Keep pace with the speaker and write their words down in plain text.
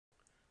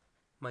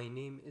My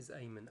name is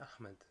Aimun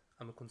Ahmed.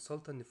 I'm a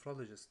consultant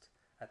nephrologist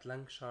at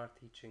Lancashire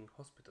Teaching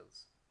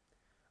Hospitals.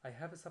 I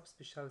have a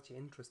subspecialty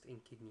interest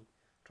in kidney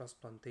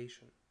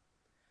transplantation,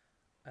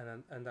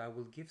 and I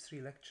will give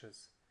 3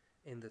 lectures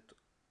in the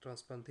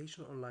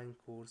Transplantation online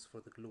course for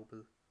the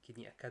Global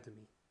Kidney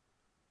Academy,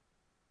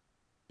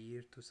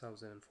 year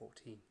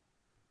 2014.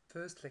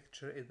 First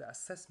lecture is the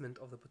assessment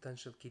of the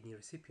potential kidney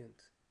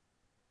recipient.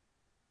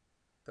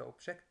 The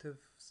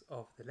objectives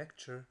of the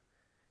lecture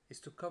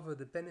is to cover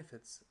the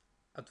benefits,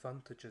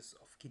 advantages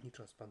of kidney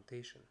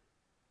transplantation,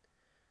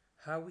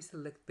 how we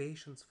select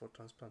patients for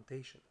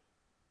transplantation,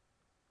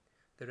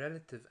 the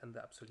relative and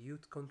the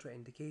absolute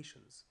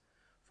contraindications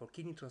for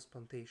kidney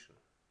transplantation,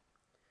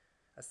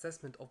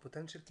 assessment of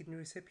potential kidney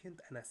recipient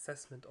and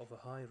assessment of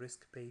a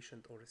high-risk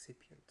patient or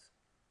recipient.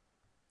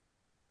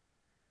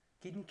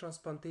 Kidney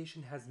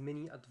transplantation has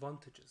many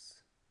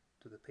advantages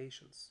to the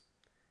patients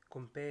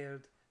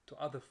compared to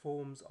other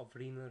forms of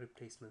renal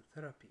replacement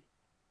therapy.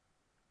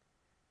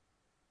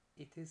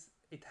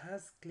 It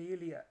has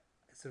clearly a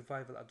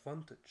survival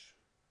advantage.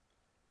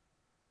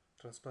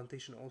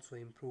 Transplantation also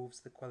improves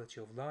the quality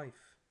of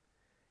life,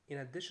 in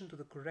addition to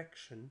the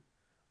correction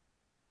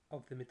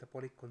of the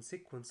metabolic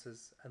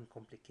consequences and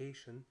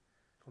complications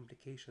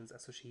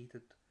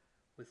associated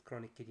with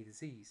chronic kidney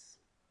disease.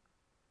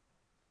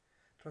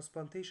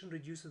 Transplantation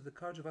reduces the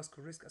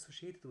cardiovascular risk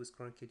associated with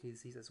chronic kidney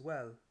disease as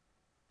well.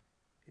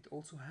 It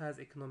also has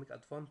economic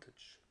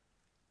advantage,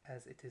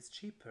 as it is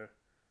cheaper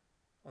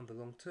on the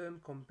long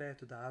term compared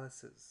to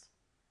dialysis.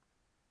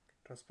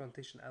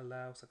 Transplantation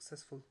allows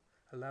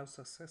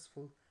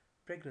successful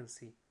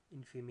pregnancy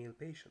in female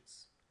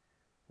patients,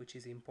 which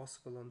is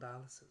impossible on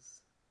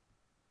dialysis.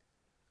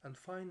 And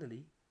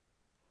finally,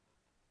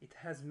 it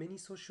has many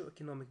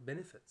socio-economic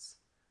benefits,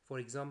 for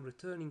example,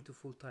 returning to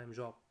full-time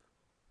job.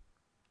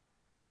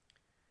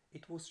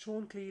 It was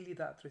shown clearly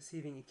that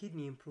receiving a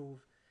kidney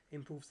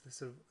improves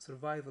the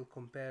survival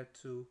compared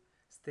to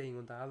staying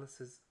on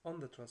dialysis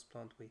on the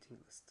transplant waiting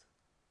list.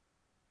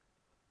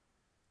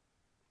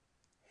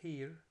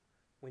 Here,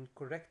 when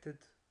corrected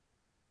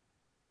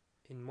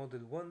in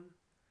Model 1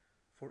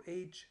 for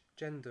age,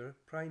 gender,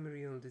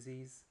 primary renal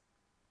disease,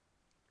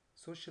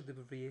 social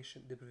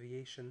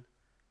deprivation,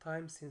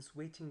 time since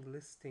waiting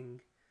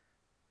listing,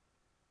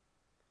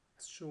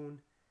 has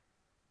shown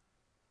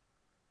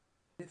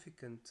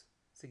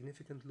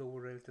significant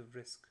lower relative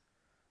risk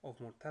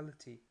of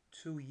mortality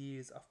 2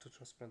 years after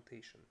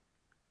transplantation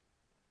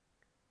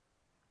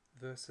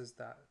versus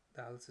the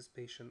dialysis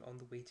patient on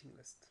the waiting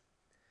list.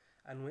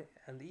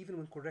 And even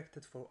when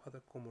corrected for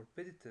other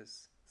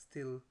comorbidities,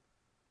 still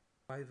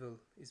survival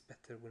is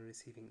better when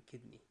receiving a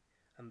kidney,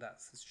 and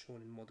that's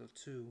shown in Model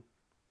 2.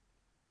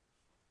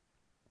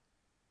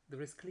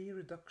 There is clear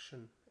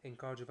reduction in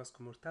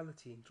cardiovascular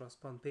mortality in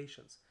transplant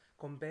patients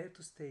compared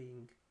to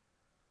staying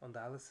on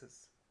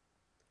dialysis.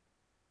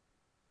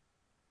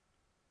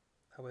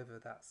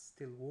 However, that's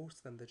still worse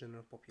than the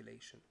general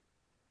population.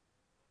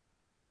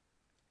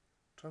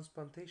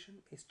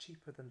 Transplantation is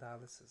cheaper than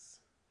dialysis.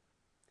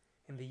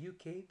 In the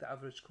UK, the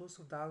average cost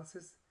of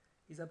dialysis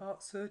is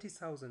about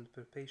 30,000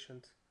 per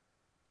patient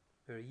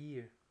per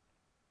year,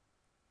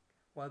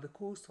 while the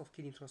cost of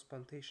kidney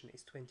transplantation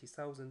is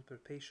 20,000 per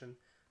patient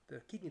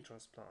per kidney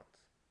transplant.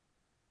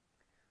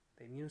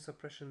 The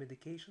immunosuppression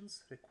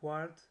medications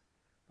required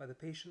by the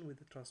patient with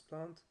the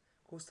transplant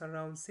cost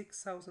around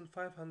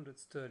 6,500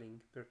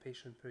 sterling per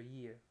patient per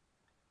year.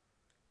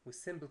 With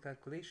simple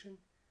calculation,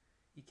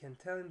 you can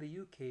tell in the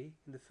UK,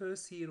 in the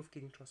first year of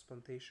kidney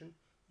transplantation,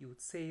 you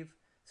would save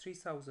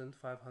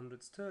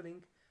 3,500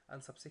 sterling,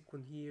 and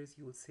subsequent years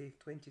you would save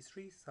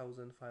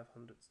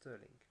 23,500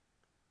 sterling.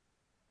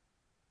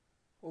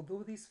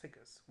 Although these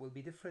figures will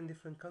be different in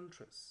different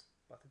countries,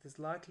 but it is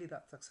likely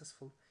that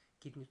successful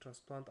kidney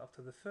transplant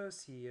after the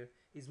first year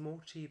is more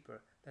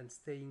cheaper than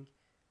staying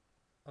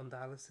on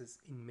dialysis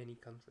in many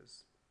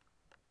countries.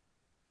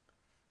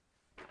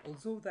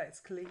 Although that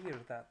it's clear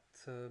that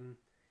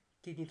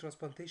kidney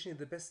transplantation is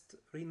the best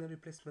renal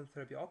replacement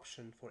therapy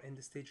option for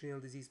end-stage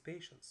renal disease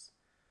patients,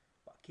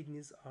 but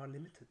kidneys are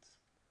limited,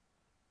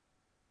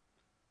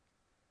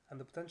 and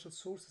the potential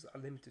sources are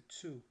limited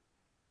too.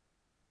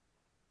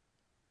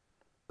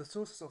 The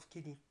sources of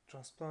kidney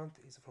transplant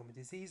is from a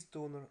deceased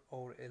donor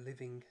or a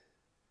living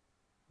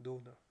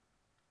donor.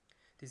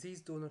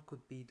 Deceased donor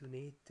could be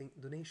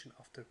donation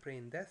after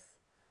brain death,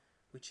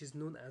 which is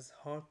known as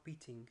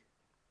heart-beating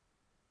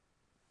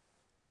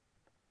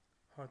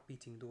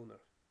donor,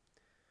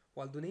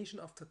 while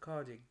donation after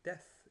cardiac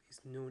death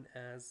is known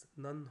as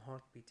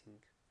non-heart-beating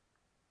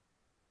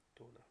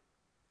donor.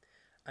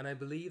 And I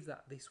believe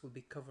that this will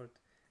be covered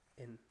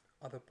in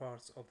other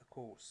parts of the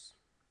course.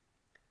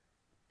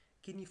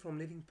 Kidney from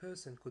living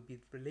person could be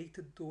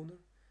related donor,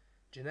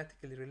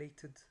 genetically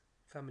related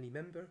family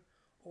member,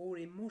 or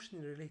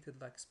emotionally related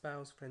like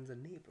spouse, friends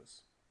and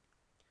neighbors.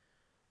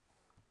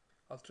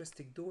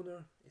 Altruistic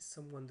donor is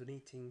someone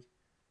donating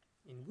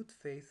in good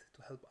faith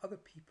to help other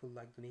people,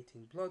 like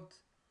donating blood,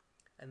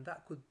 and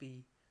that could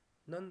be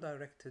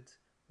non-directed,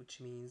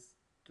 which means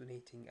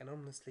donating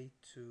anonymously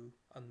to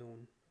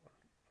unknown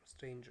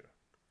stranger.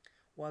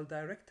 While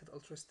directed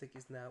altruistic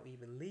is now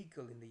even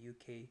legal in the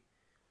UK,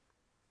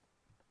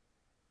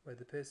 where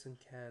the person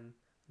can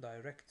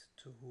direct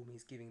to whom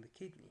he's giving the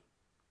kidney,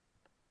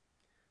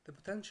 the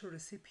potential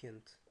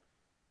recipient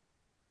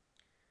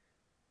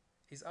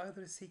is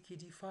either a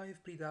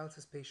CKD5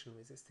 pre-dialysis patient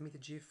with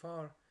estimated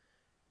GFR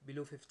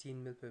below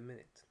 15 ml per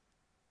minute.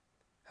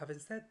 Having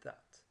said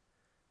that,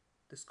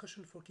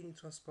 discussion for kidney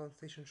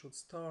transplantation should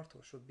start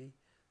or should be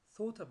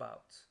thought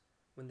about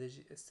when the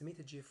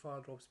estimated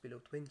GFR drops below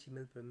 20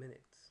 ml per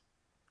minute,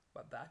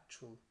 but the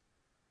actual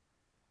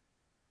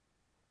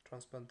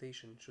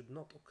transplantation should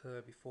not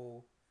occur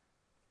before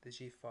the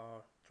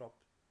GFR drop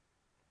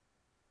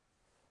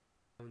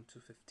down to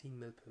 15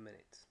 ml per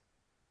minute.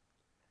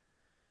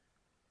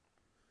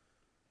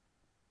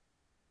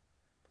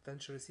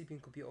 Potential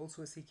recipient could be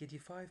also a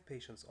CKD5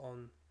 patient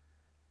on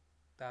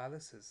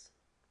dialysis,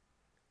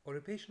 or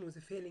a patient with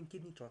a failing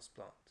kidney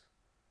transplant.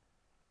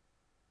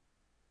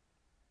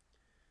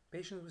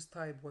 Patients with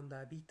type 1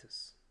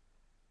 diabetes,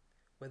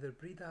 whether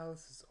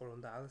pre-dialysis or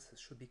on dialysis,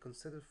 should be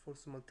considered for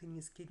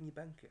simultaneous kidney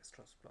pancreas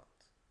transplant.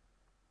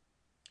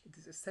 It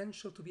is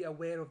essential to be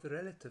aware of the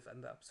relative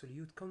and the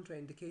absolute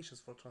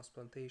contraindications for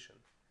transplantation.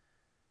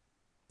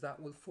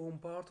 That will form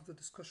part of the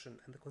discussion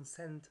and the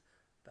consent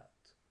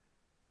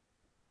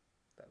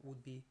that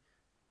would be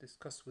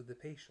discussed with the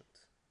patient.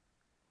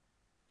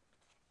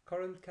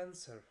 Current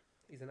cancer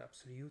is an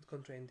absolute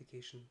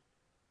contraindication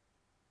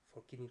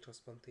for kidney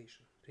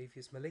transplantation.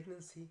 Previous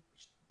malignancy,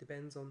 which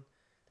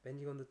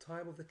depending on the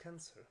type of the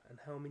cancer and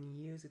how many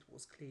years it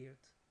was cleared.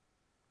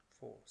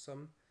 For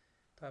some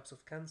types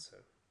of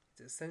cancer,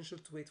 it's essential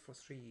to wait for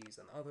 3 years,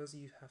 and others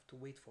you have to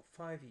wait for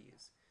 5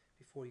 years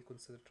before you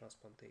consider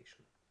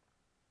transplantation.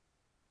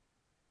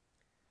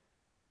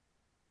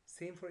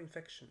 Same for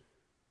infection.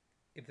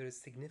 If there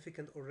is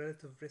significant or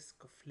relative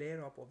risk of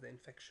flare-up of the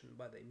infection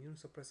by the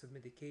immunosuppressive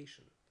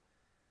medication,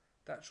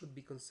 that should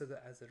be considered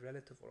as a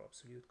relative or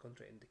absolute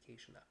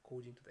contraindication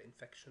according to the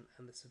infection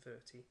and the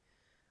severity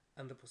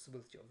and the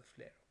possibility of the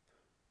flare-up.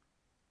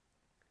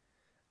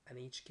 And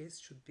each case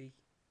should be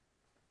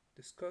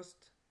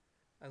discussed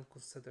and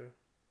considered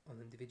on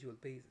an individual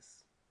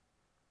basis.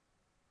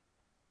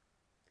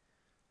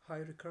 High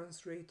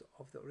recurrence rate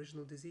of the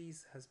original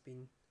disease has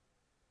been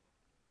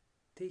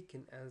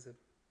taken as a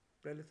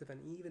relative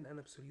and even an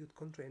absolute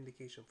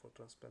contraindication for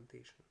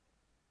transplantation.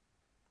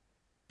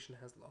 The patient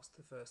has lost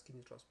the first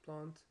kidney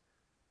transplant.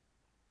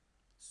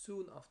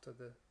 Soon after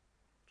the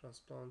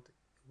transplant,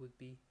 it would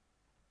be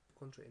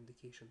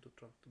contraindication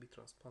to be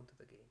transplanted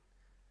again.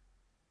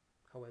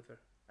 However,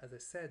 as I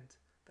said,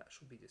 that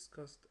should be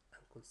discussed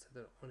and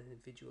considered on an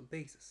individual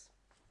basis.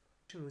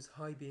 Patient with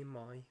high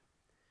BMI,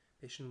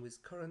 patient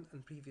with current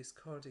and previous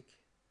cardiac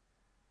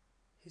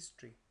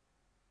history,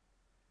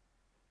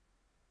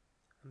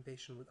 and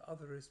patient with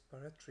other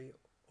respiratory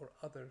or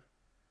other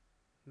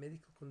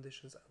medical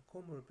conditions and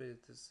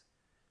comorbidities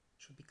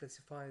should be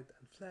classified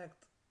and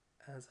flagged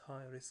as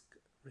high-risk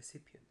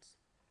recipients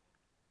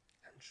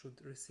and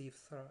should receive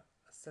thorough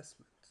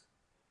assessment.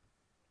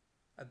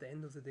 At the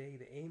end of the day,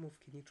 the aim of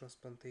kidney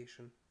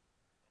transplantation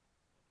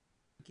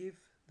is to give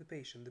the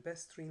patient the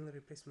best renal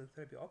replacement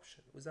therapy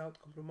option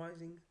without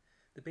compromising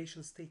the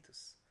patient's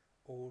status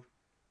or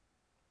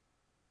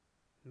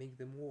make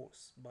them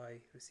worse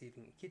by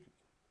receiving a kidney.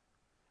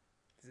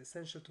 It is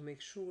essential to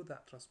make sure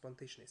that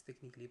transplantation is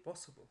technically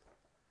possible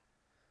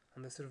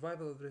and the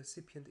survival of the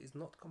recipient is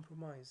not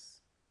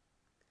compromised.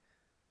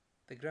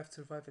 The graft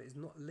survival is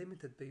not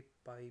limited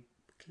by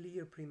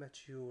clear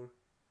premature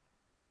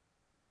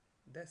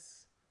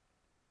death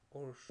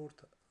or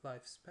short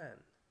lifespan.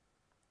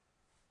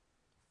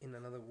 In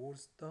other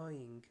words,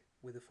 dying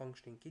with a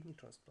functioning kidney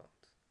transplant.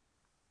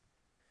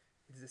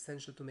 It is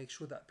essential to make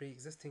sure that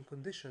pre-existing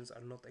conditions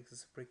are not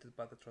exacerbated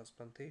by the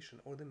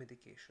transplantation or the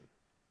medication,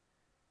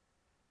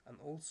 and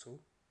also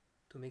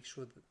to make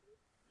sure that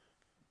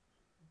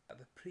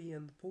the pre-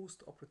 and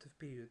post-operative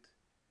period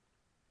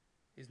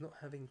is not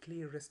having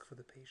clear risk for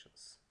the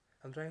patients,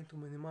 and trying to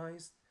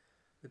minimize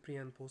the pre-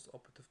 and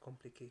post-operative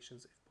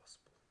complications if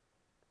possible.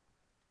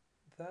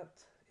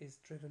 That is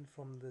driven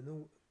from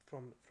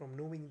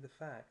knowing the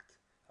fact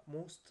that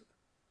most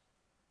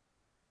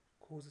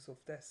causes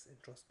of death in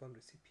transplant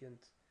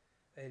recipient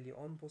early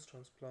on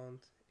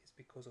post-transplant is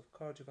because of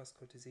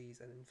cardiovascular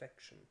disease and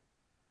infection.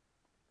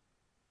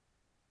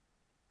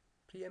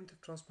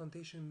 Preemptive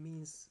transplantation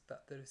means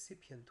that the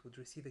recipient would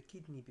receive a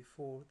kidney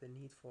before the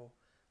need for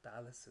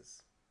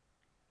dialysis.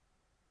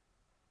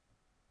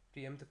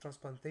 Preemptive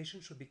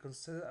transplantation should be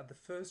considered as the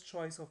first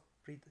choice for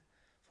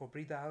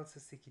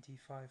pre-dialysis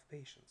CKD5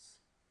 patients.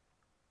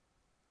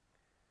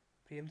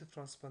 Preemptive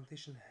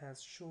transplantation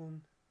has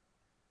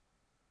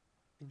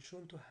been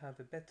shown to have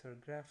a better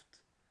graft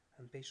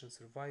and patient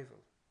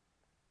survival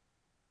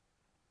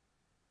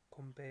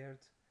compared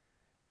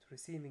to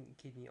receiving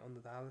a kidney on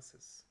the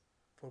dialysis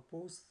for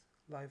both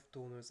live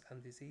donors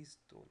and deceased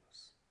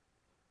donors.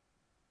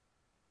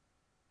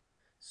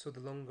 So the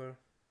longer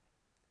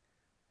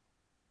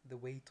the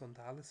wait on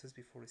dialysis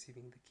before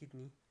receiving the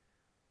kidney,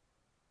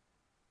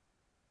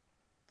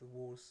 the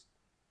worst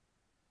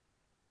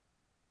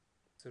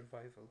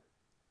survival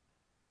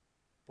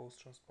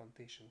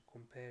post-transplantation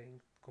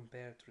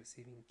compared to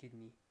receiving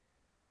kidney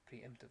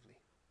preemptively.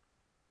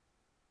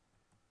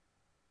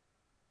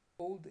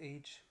 Old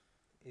age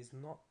is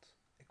not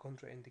a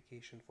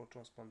contraindication for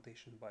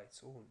transplantation by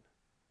its own.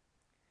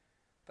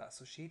 The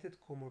associated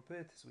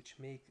comorbidities which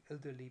make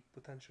elderly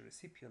potential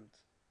recipient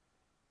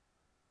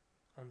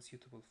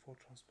unsuitable for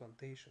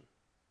transplantation.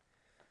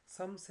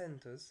 Some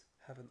centers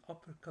have an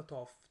upper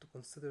cutoff to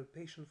consider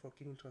patient for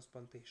kidney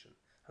transplantation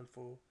and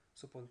for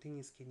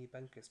spontaneous kidney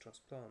pancreas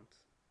transplant.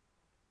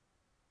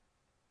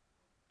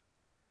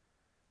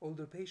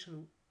 Older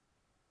patients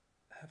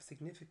have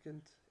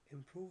significant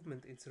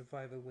improvement in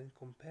survival when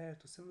compared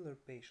to similar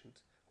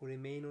patients who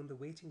remain on the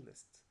waiting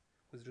list,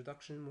 with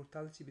reduction in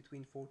mortality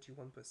between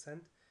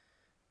 41%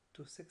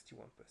 to 61%.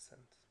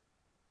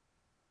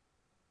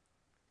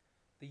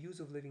 The use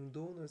of living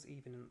donors,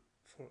 even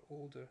for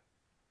older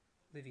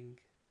living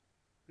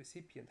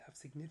recipients, have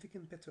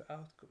significant better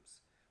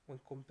outcomes when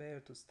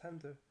compared to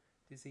standard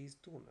disease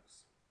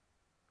donors.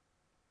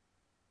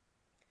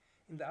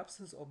 In the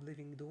absence of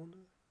living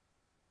donor,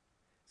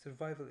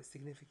 survival is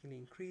significantly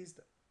increased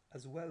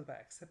as well by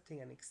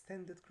accepting an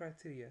extended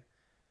criteria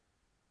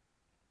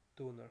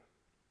donor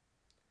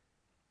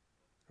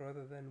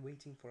rather than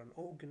waiting for an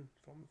organ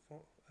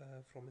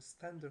from a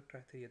standard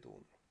criteria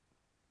donor.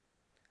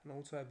 And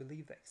also I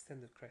believe the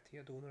extended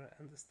criteria donor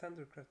and the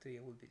standard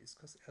criteria will be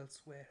discussed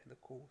elsewhere in the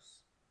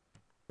course.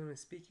 When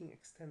speaking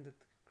extended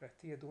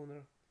criteria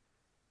donor,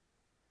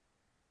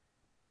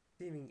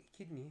 receiving a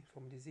kidney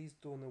from diseased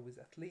donor with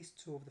at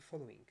least two of the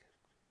following: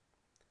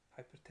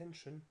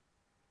 hypertension,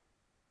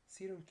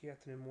 serum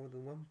creatinine more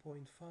than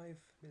 1.5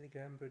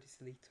 mg per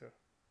deciliter,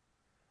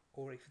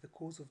 or if the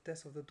cause of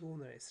death of the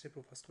donor is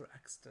cerebrovascular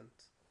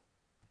accident.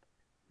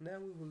 Now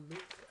we will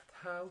look at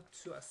how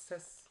to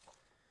assess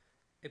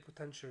a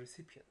potential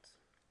recipient.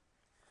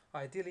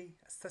 Ideally,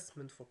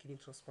 assessment for kidney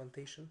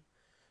transplantation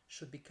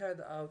should be carried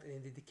out in a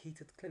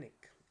dedicated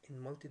clinic in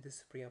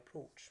multidisciplinary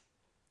approach.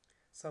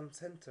 Some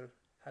centers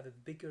have a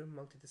bigger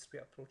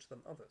multidisciplinary approach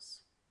than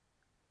others,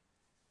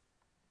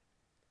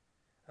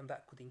 and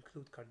that could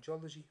include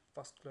cardiology,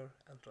 vascular,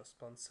 and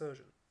transplant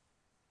surgeon.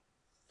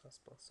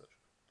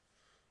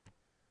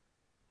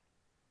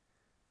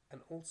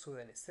 And also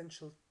an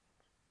essential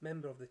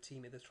member of the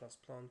team is the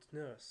transplant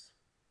nurse,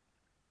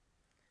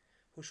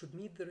 who should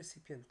meet the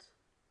recipient,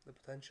 the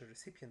potential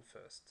recipient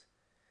first,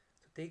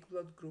 to take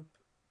blood group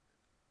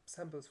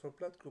samples for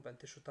blood group and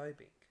tissue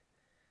typing,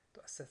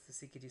 to assess the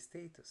CKD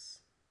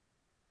status,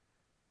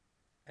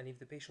 and if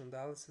the patient on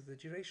dialysis, the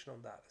duration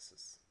on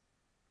dialysis.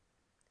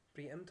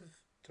 Preemptive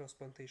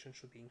transplantation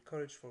should be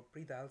encouraged for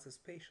pre-dialysis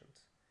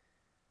patients,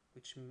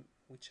 which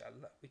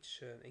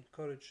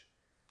encourage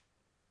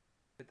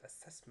with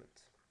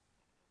assessment.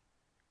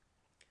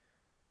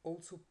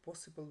 Also,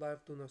 possible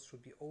live donors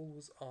should be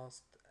always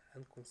asked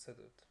and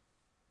considered.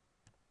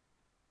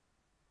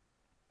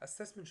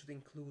 Assessment should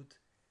include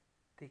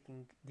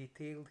taking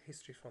detailed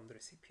history from the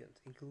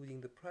recipient,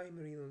 including the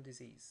primary renal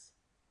disease.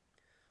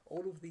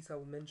 All of these I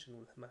will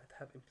mention might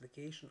have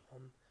implication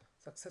on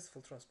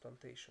successful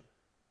transplantation.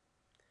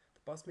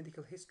 The past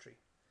medical history,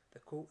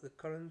 the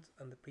current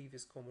and the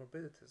previous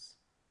comorbidities,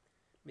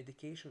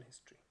 medication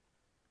history,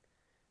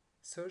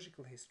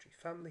 surgical history,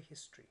 family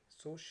history,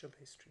 social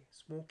history,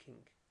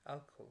 smoking,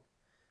 alcohol,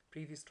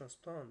 previous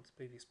transplant,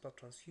 previous blood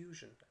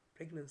transfusion,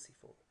 pregnancy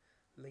for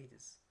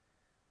ladies,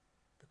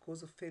 the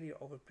cause of failure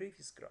of a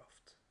previous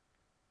graft.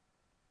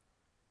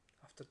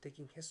 After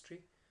taking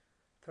history,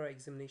 thorough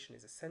examination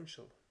is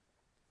essential,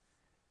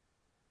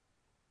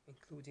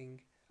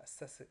 including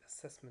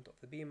assessment of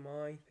the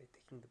BMI, by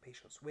taking the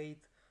patient's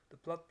weight, the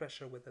blood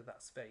pressure, whether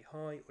that's very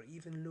high or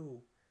even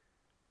low,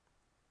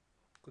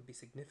 could be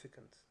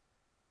significant.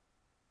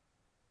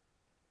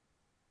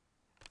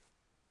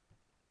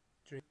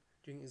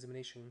 During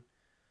examination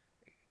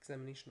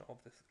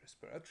of the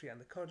respiratory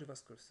and the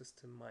cardiovascular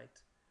system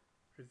might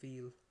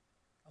reveal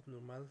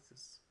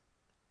abnormalities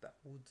that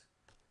would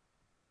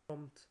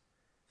prompt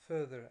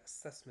further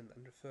assessment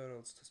and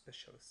referrals to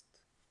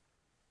specialists.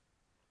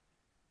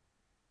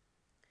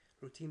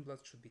 Routine blood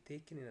should be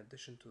taken in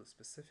addition to the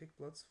specific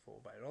bloods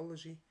for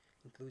virology,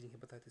 including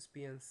hepatitis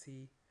B and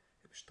C,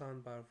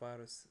 Epstein-Barr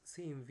virus,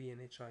 CMV,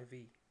 and HIV.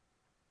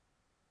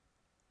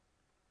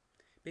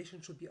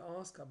 Patients should be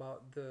asked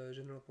about the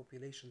general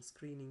population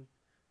screening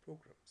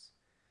programs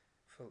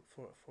for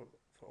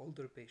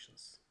older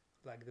patients,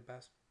 like the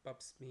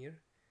pap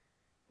smear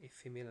if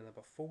female and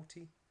above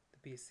 40,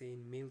 the PSA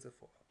in males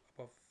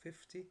above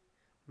 50,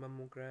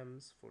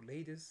 mammograms for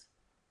ladies,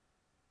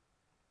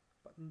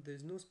 but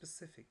there's no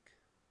specific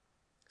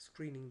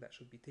screening that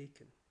should be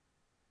taken.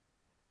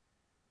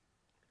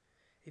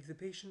 If the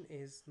patient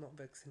is not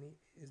vaccinated,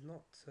 is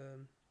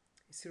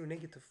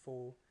seronegative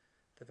for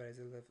the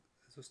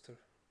varicella-zoster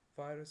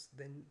virus,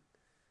 then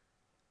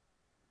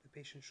the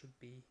patient should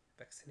be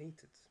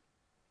vaccinated.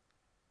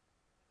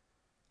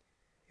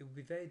 It would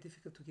be very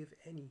difficult to give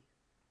any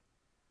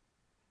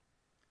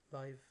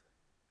live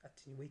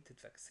attenuated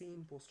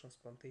vaccine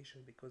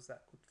post-transplantation because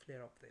that could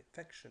flare up the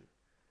infection.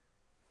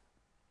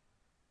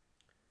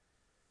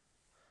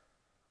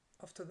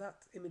 After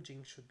that,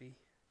 imaging should be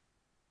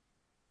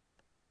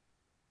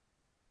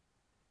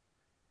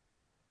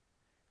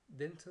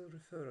dental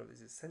referral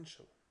is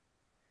essential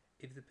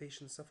if the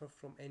patient suffers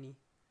from any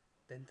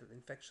dental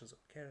infections or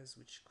caries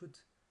which could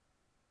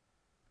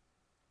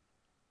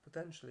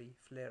potentially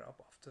flare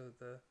up after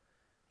the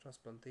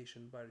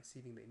transplantation by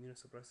receiving the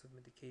immunosuppressive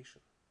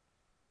medication.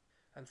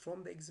 And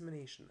from the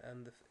examination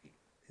and the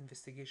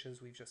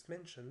investigations we've just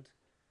mentioned,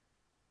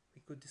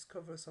 we could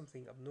discover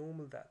something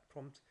abnormal that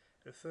prompt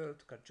referral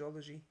to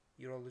cardiology,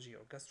 urology,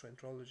 or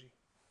gastroenterology.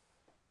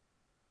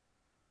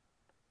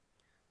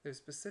 There is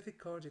specific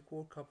cardiac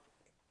workup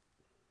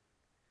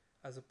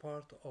as a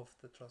part of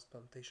the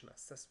transplantation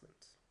assessment.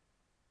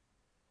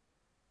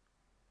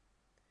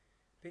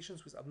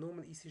 Patients with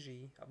abnormal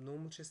ECG,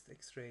 abnormal chest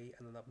X-ray,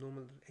 and an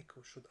abnormal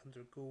echo should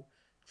undergo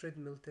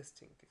treadmill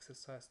testing,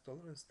 exercise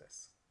tolerance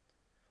tests.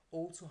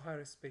 Also,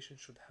 high-risk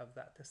patients should have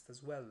that test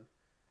as well,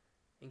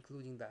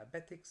 including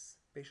diabetics,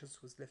 patients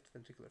with left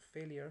ventricular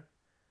failure,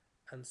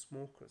 and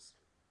smokers.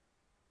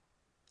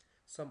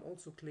 Some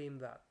also claim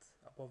that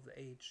above the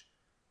age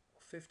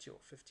of 50 or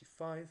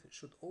 55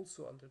 should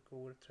also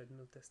undergo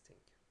treadmill testing.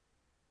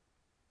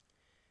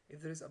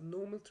 If there is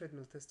abnormal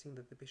treadmill testing,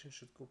 that the patient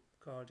should go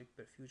cardiac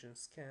perfusion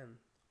scan,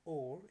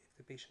 or if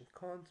the patient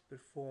can't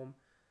perform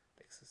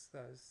the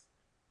exercise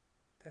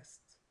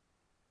test.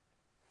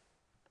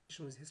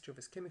 Patient with history of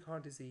ischemic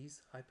heart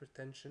disease,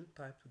 hypertension,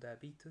 type 2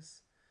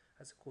 diabetes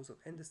as a cause of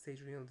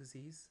end-stage renal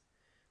disease,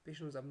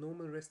 patient with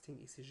abnormal resting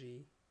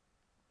ECG,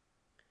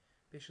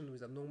 patient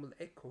with abnormal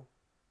echo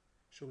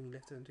showing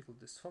left ventricular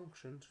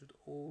dysfunction should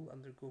all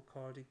undergo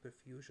cardiac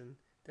perfusion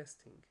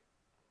testing.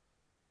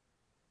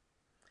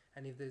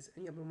 And if there is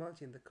any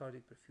abnormality in the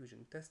cardiac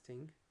perfusion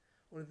testing,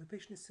 or if the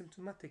patient is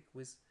symptomatic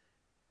with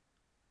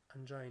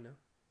angina,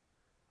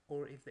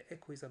 or if the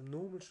echo is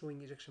abnormal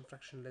showing ejection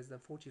fraction less than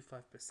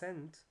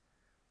 45%,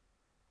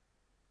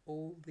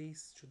 all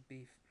these should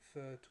be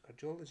referred to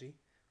cardiology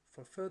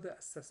for further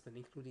assessment,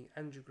 including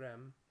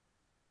angiogram,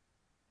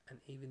 and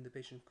even the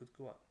patient could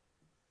go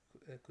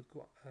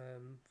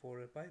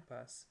for a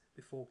bypass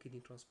before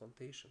kidney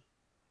transplantation.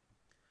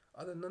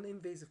 Other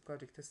non-invasive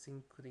cardiac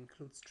testing could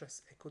include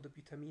stress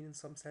echodobutamine in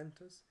some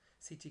centers,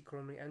 CT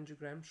coronary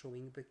angiogram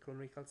showing the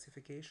coronary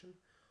calcification,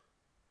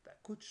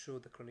 that could show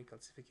the coronary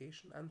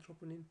calcification, and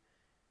troponin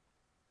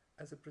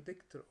as a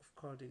predictor of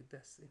cardiac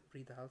death in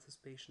pre-dialysis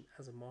patient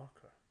as a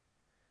marker.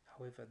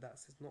 However, that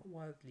is not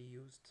widely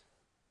used.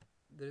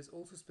 There is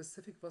also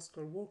specific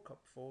vascular workup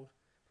for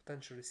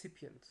potential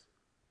recipient,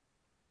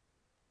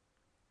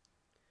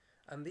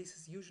 and this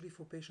is usually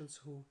for patients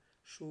who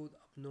showed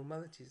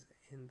abnormalities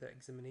in the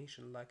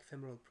examination like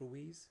femoral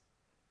proes,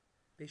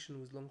 patient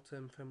with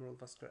long-term femoral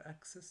vascular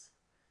access,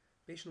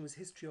 patient with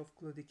history of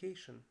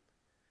claudication,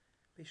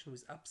 patient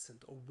with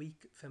absent or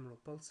weak femoral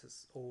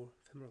pulses or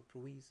femoral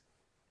proes.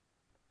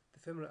 The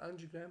femoral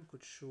angiogram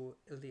could show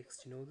iliac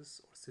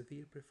stenosis or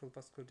severe peripheral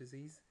vascular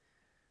disease,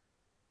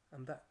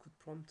 and that could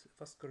prompt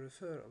vascular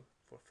referral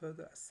for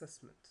further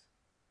assessment.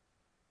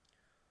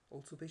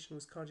 Also, patients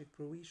with cardiac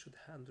proes should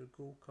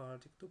undergo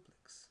cardiac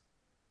duplex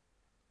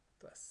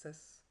to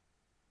assess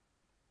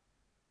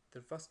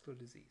their vascular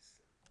disease.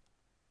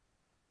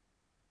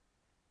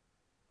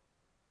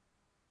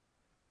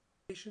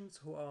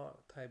 Patients who are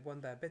type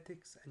 1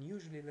 diabetics and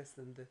usually less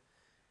than the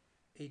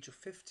age of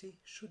 50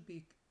 should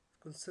be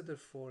considered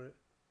for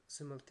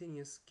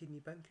simultaneous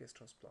kidney pancreas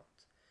transplant.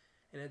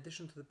 In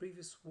addition to the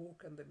previous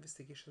work and the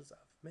investigations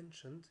I've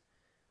mentioned,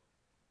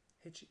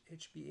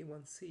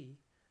 HbA1c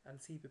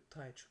and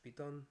C-peptide should be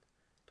done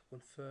to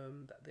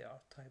confirm that they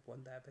are type 1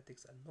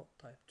 diabetics and not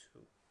type 2.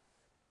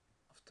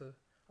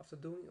 After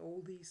doing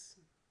all these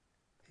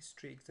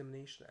history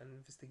examination and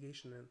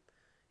investigation, and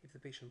if the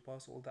patient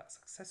passes all that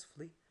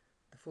successfully,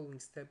 the following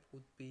step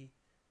would be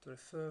to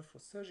refer for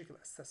surgical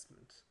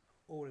assessment,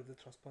 or if the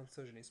transplant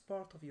surgeon is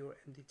part of your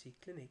MDT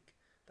clinic,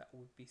 that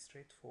would be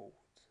straightforward.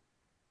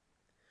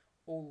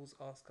 Always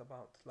ask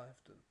about live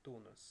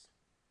donors.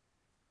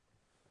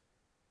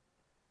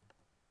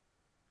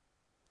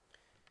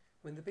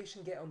 When the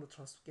patient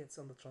gets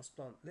on the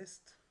transplant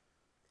list,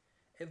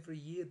 every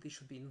year they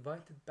should be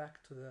invited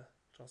back to the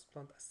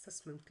transplant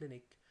assessment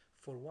clinic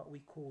for what we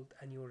called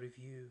annual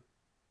review,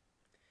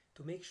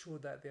 to make sure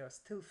that they are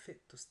still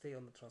fit to stay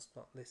on the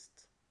transplant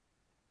list.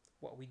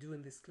 What we do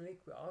in this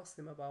clinic, we ask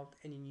them about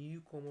any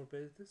new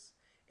comorbidities,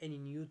 any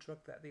new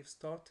drug that they've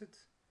started,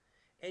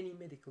 any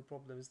medical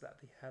problems that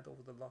they had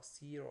over the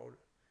last year, or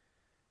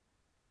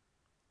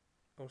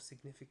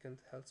significant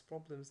health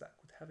problems that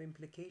could have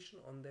implication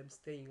on them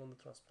staying on the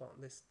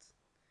transplant list.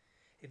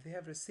 If they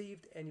have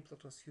received any blood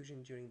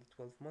transfusion during the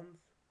 12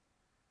 months,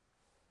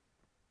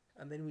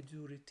 and then we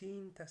do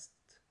routine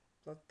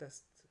blood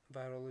test,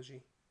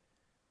 virology,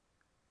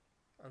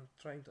 and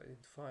trying to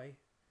identify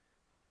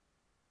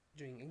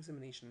during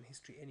examination and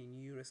history any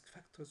new risk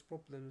factors,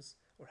 problems,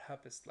 or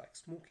habits like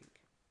smoking.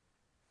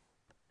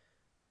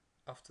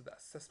 After the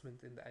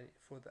assessment in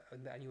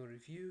the annual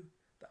review,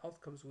 the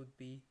outcomes would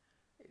be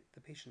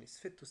the patient is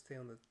fit to stay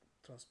on the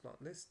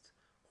transplant list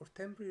or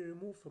temporarily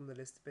removed from the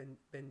list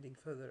pending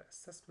further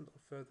assessment or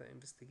further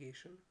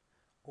investigation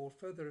or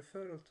further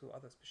referral to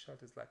other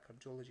specialties like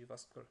cardiology,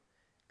 vascular,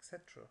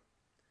 etc.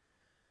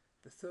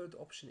 The third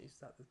option is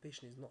that the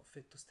patient is not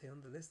fit to stay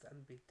on the list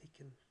and be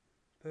taken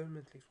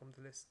permanently from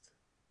the list.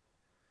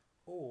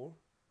 Or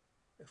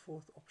a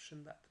fourth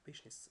option, that the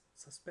patient is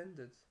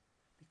suspended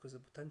because a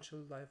potential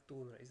live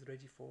donor is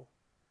ready for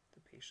the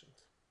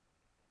patient.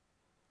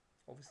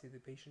 Obviously, the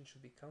patient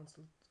should be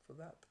counseled for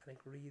that and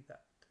agree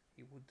that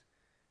he would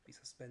be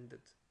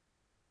suspended.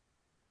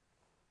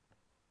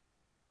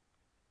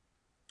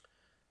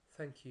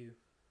 Thank you.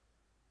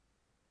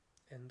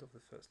 End of the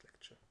first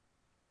lecture.